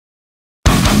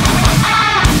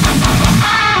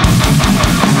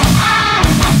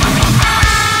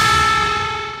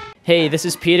Hey, this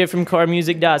is Peter from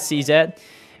coreMusic.cz,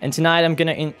 and tonight I'm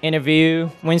gonna interview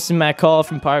Winston McCall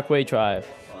from Parkway Drive.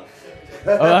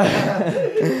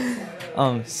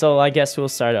 So I guess we'll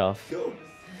start off.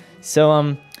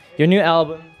 So your new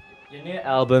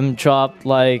album dropped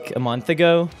like a month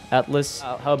ago, Atlas.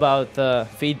 How about the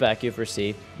feedback you've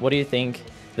received? What do you think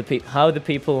how the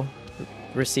people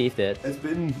received it?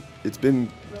 It's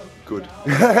been good.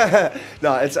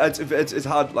 No, it's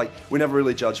hard. Like, we never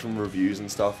really judge from reviews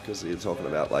and stuff because you're talking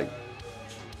about like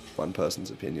one person's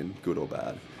opinion, good or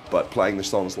bad. But playing the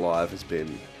songs live has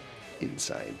been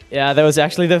insane. Yeah, that was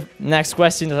actually the next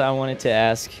question that I wanted to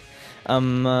ask.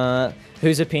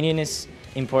 Whose opinion is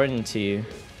important to you?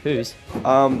 Whose?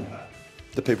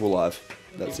 The people live.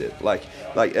 That's it. Like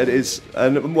it is,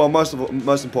 and well, most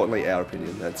importantly, our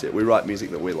opinion. That's it. We write music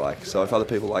that we like. So if other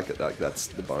people like it, like, that's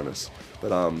the bonus.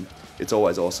 But it's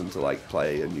always awesome to like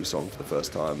play a new song for the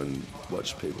first time and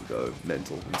watch people go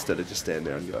mental instead of just stand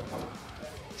there and go.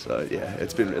 So yeah,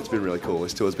 it's been really cool.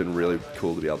 This tour's been really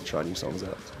cool to be able to try new songs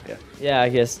out. Yeah. Yeah, I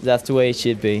guess that's the way it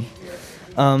should be.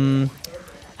 How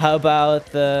about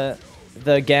the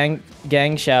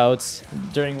gang shouts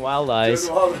during Wild Eyes?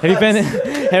 Have you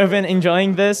been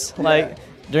enjoying this, like,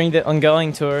 during the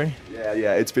ongoing tour?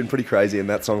 Yeah, it's been pretty crazy, and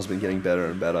that song's been getting better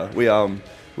and better.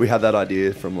 We had that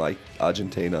idea from like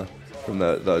Argentina, from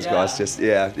those guys. Just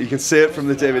you can see it from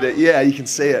the DVD. Yeah, you can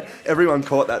see it. Everyone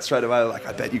caught that straight away. Like,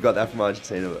 I bet you got that from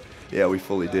Argentina. But yeah, we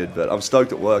fully did. But I'm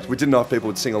stoked it worked. We didn't know if people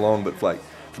would sing along, but like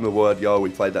from the word we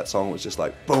played that song, it was just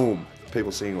like boom.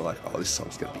 People singing were like, oh, this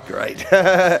song's gonna be great.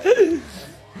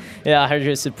 Yeah, I heard you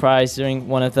were surprised during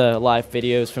one of the live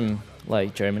videos from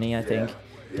like Germany, I think.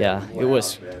 Yeah, it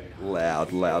was loud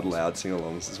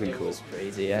sing-alongs. It's been cool. It was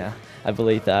crazy. Yeah, I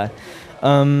believe that.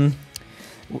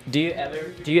 Do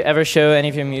you ever show any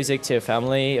of your music to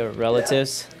family or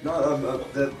relatives? Yeah. No,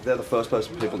 they're the first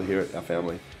people to hear it. Our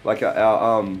family, like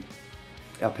our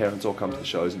parents all come to the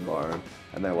shows in Byron,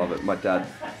 and they love it. My dad,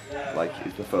 like,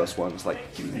 is the first one. It's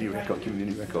like, give me the new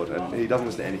record, and he doesn't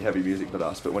listen to any heavy music but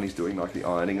us. But when he's doing like the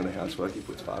ironing and the housework, he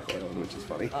puts Parkway on, which is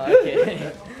funny.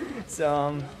 Okay.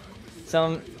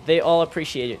 So they all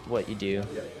appreciate what you do.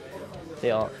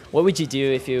 What would you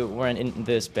do if you weren't in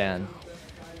this band?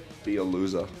 Be a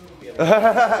loser. Be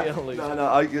a loser. No,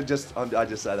 I just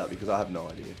say that because I have no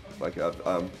idea. Like,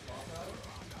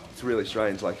 it's really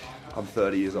strange. Like, I'm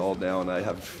 30 years old now and I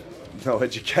have no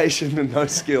education and no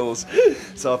skills.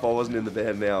 So if I wasn't in the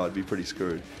band now, I'd be pretty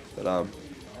screwed. But I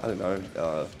don't know.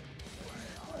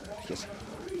 I guess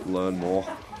learn more.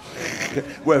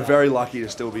 We're very lucky to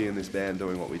still be in this band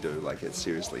doing what we do. Like, it's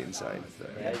seriously insane. So.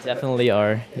 Yeah, you definitely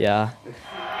are. Yeah.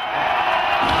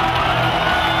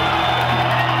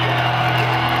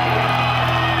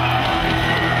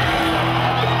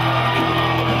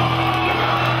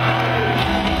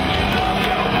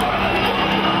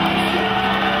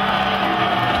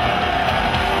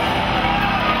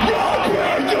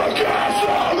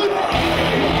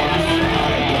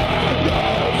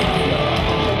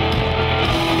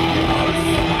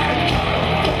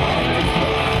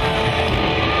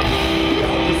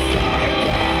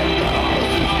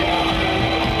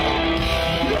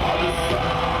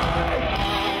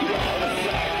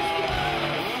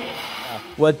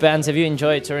 What bands have you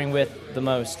enjoyed touring with the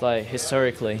most, like,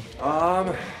 historically?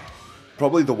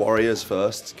 Probably the Warriors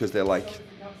first, because they're like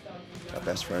our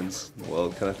best friends in the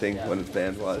world, kind of thing. When it's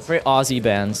band-wise. Very Aussie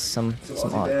bands. Some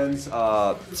Aussie bands.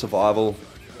 Survival.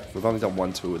 We've only done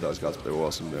one tour with those guys, but they were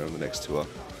awesome. They're on the next tour.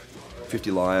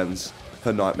 50 Lions.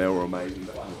 Her Nightmare were amazing.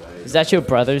 Is that your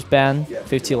brother's band? Yeah,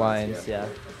 50 Lions. Yeah.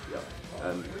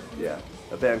 And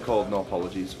a band called No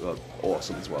Apologies were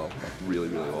awesome as well. Like, really,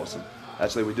 really awesome.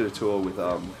 Actually, we did a tour with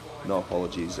No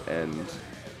Apologies and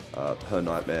Her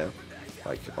Nightmare,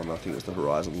 like on, I think it was the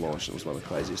Horizon launch. It was one of the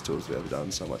craziest tours we've ever done.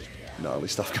 So much gnarly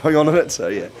stuff going on in it. So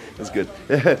yeah, it was good.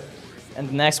 And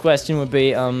the next question would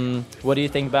be, what do you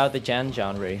think about the gent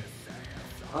genre?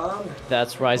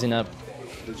 That's rising up.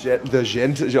 The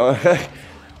gent genre.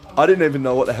 I didn't even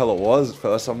know what the hell it was at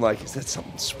first. I'm like, is that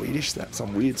something Swedish? That's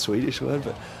some weird Swedish word,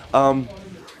 but.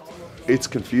 It's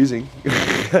confusing.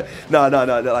 No.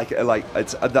 Like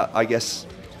it's. I guess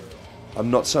I'm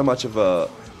not so much of a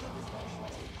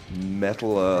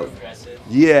metal.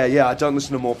 Yeah. I don't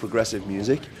listen to more progressive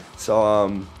music.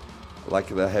 So like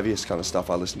the heaviest kind of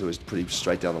stuff I listen to is pretty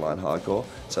straight down the line hardcore.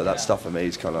 So that stuff for me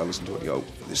is kind of, I listen to it and go,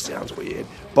 this sounds weird.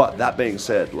 But that being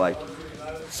said, like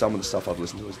some of the stuff I've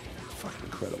listened to is fucking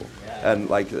incredible. And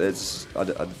like I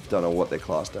don't know what they're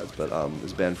classed as, but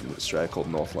there's a band from Australia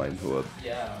called North Lane who are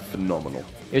phenomenal.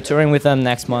 You're touring with them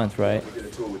next month, right? We did a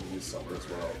tour with them this summer as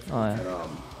well. Oh, yeah.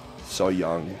 And, so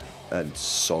young, and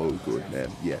so good, man.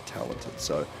 Yeah, talented.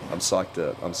 So I'm psyched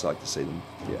to see them.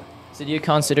 Yeah. So do you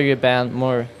consider your band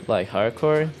more like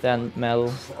hardcore than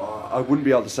metal? I wouldn't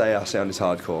be able to say our sound is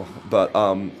hardcore, but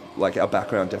like our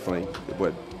background definitely,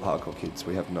 we're hardcore kids.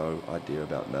 We have no idea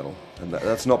about metal, and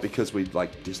that's not because we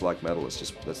like dislike metal. It's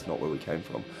just that's not where we came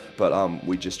from. But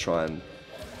we just try and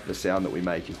the sound that we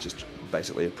make is just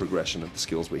basically a progression of the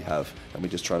skills we have, and we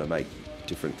just try to make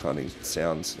different kind of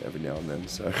sounds every now and then.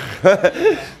 So,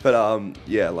 but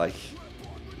yeah, like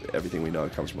everything we know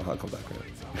comes from a hardcore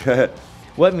background.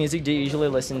 What music do you usually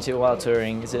listen to while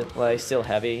touring? Is it like still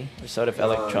heavy or sort of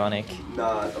electronic?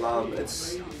 Nah,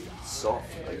 it's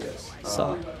soft, I guess.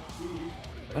 Soft.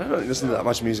 I don't really listen to that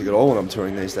much music at all when I'm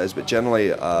touring these days, but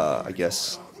generally, I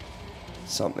guess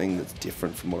something that's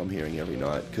different from what I'm hearing every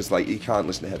night. Because like you can't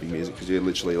listen to heavy music because you're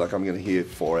literally like I'm going to hear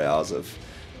 4 hours of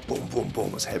boom, boom,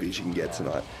 boom, as heavy as you can get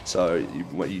tonight. So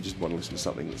you just want to listen to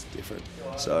something that's different.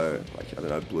 So like I don't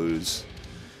know, blues,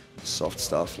 soft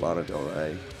stuff, Lana Del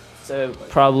Rey. So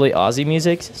probably Aussie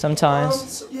music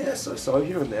sometimes. Yeah, so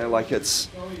here and there. Like it's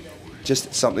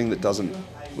just something that doesn't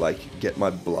like get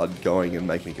my blood going and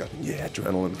make me go yeah,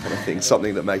 adrenaline kind of thing.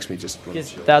 Something that makes me just.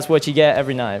 That's what you get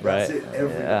every night, right? That's it,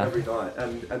 every night.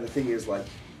 And the thing is like.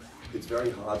 It's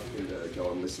very hard for me to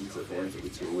go and listen to bands that we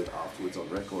tour with afterwards on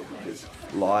record because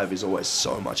live is always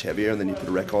so much heavier, and then you put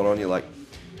a record on, you're like,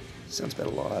 sounds better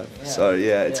live. Yeah. So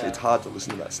yeah, it's hard to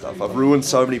listen to that stuff. I've ruined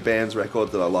so many bands'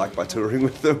 records that I like by touring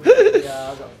with them.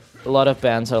 Yeah, a lot of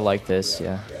bands are like this.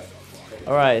 Yeah.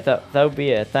 All right, that would be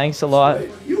it. Thanks a lot.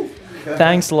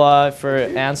 Thanks a lot for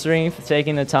answering, for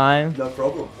taking the time. No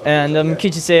problem. And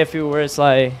could you say a few words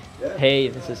like, hey,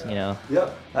 this is, you know. Yeah.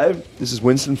 Hey, this is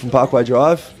Winston from Parkway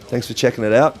Drive. Thanks for checking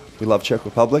it out. We love Czech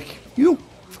Republic. You.